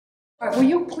All right, will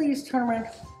you please turn around?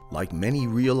 Like many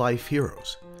real-life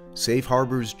heroes, Safe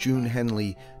Harbor's June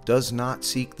Henley does not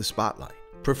seek the spotlight,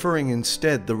 preferring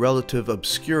instead the relative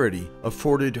obscurity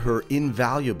afforded her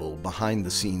invaluable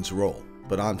behind-the-scenes role.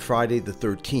 But on Friday the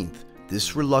 13th,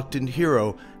 this reluctant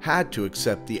hero had to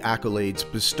accept the accolades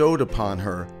bestowed upon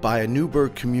her by a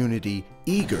Newburgh community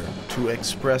eager to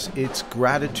express its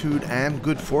gratitude and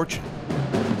good fortune.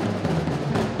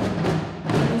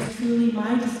 It is truly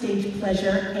my distinct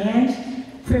pleasure and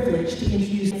privilege to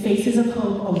introduce Faces of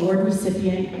Hope Award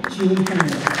recipient June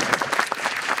Henley.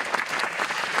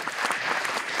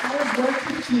 I have worked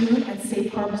with June at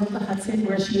Safe Harbors of the Hudson,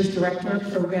 where she is Director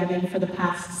of Programming for the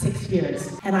past 6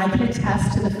 years. And I can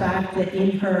attest to the fact that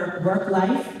in her work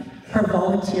life, her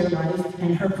volunteer life,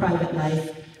 and her private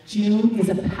life, June is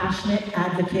a passionate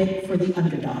advocate for the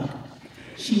underdog.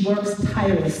 She works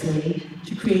tirelessly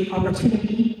to create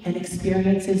opportunity and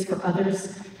experiences for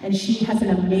others, and she has an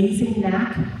amazing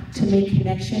knack to make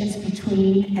connections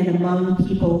between and among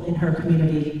people in her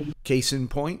community. Case in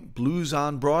point, Blues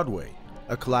on Broadway,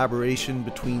 a collaboration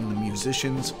between the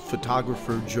musicians,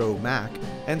 photographer Joe Mack,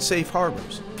 and Safe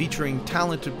Harbors, featuring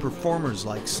talented performers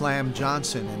like Slam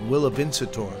Johnson and Willa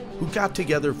Vincitor, who got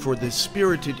together for this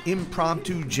spirited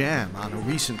impromptu jam on a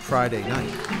recent Friday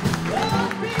night.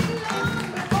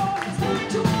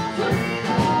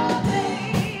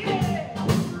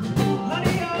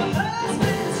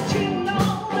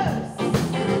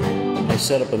 I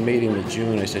set up a meeting with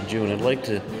June. I said, June, I'd like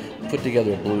to put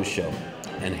together a blues show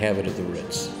and have it at the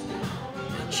Ritz.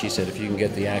 And she said, if you can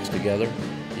get the acts together,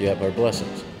 you have our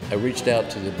blessings. I reached out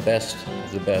to the best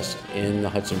of the best in the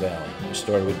Hudson Valley. I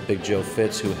started with Big Joe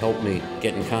Fitz, who helped me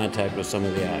get in contact with some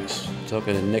of the acts.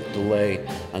 Talking to Nick DeLay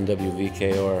on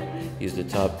WVKR. He's the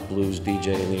top blues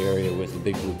DJ in the area with the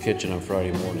Big Blue Kitchen on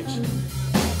Friday mornings.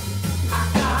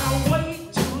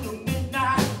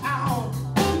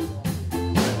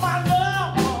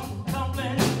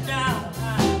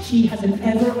 She has an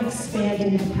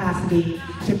ever-expanding capacity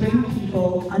to bring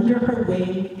people under her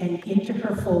wing and into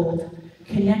her fold,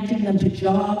 connecting them to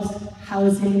jobs,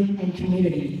 housing, and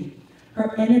community.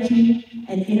 Her energy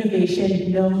and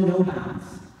innovation know no bounds.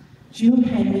 June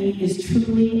Henley is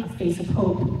truly a face of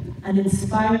hope, an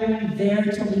inspiring, there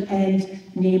till the end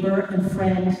neighbor and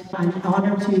friend. I'm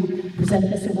honored to present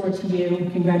this award to you.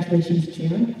 Congratulations,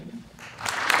 June.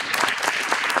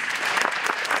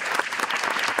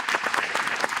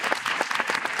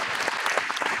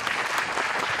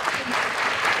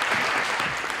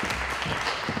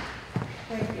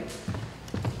 Thank you.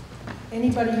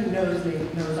 Anybody who knows me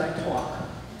knows I talk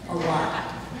a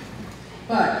lot.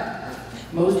 But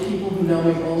most people who know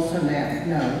me also now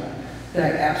know that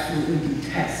I absolutely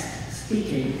detest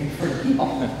speaking in front of people.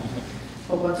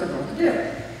 But what's I going to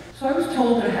do? So I was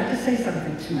told that I had to say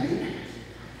something tonight.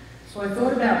 So I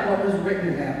thought about what was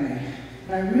written about me.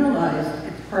 And I realized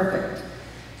it's perfect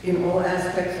in all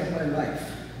aspects of my life.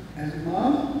 As a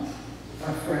mom,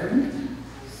 a friend,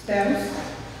 spouse,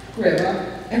 grandma,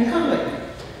 and colleague.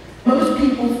 Most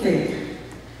people think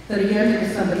that a Yankee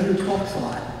is somebody who talks a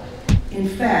lot. In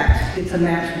fact, it's a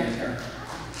matchmaker.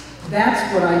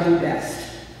 That's what I do best,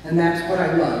 and that's what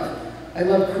I love. I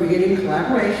love creating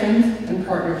collaborations and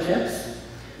partnerships,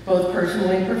 both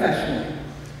personally and professionally.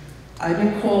 I've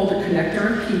been called a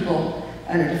connector of people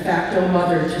and a de facto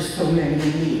mother to so many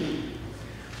in need.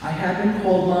 I have been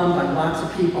called mom by lots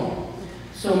of people,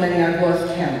 so many I've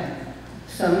lost count.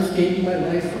 Some stayed in my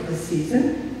life for a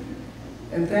season,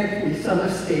 and thankfully some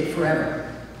have stayed forever.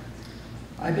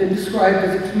 I've been described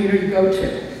as a community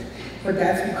go-to, but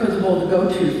that's because of all the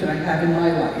go-tos that I have in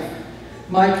my life.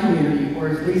 My community, or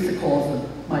as Lisa calls them,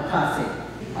 my posse.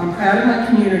 I'm proud of my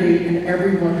community and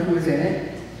everyone who is in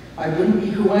it. I wouldn't be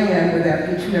who I am without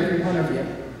each and every one of you.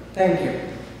 Thank you.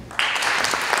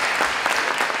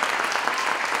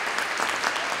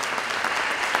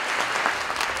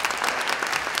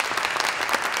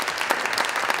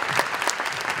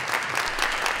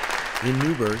 In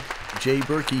Newburgh, Jay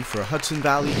Berkey for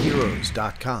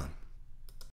HudsonValleyHeroes.com.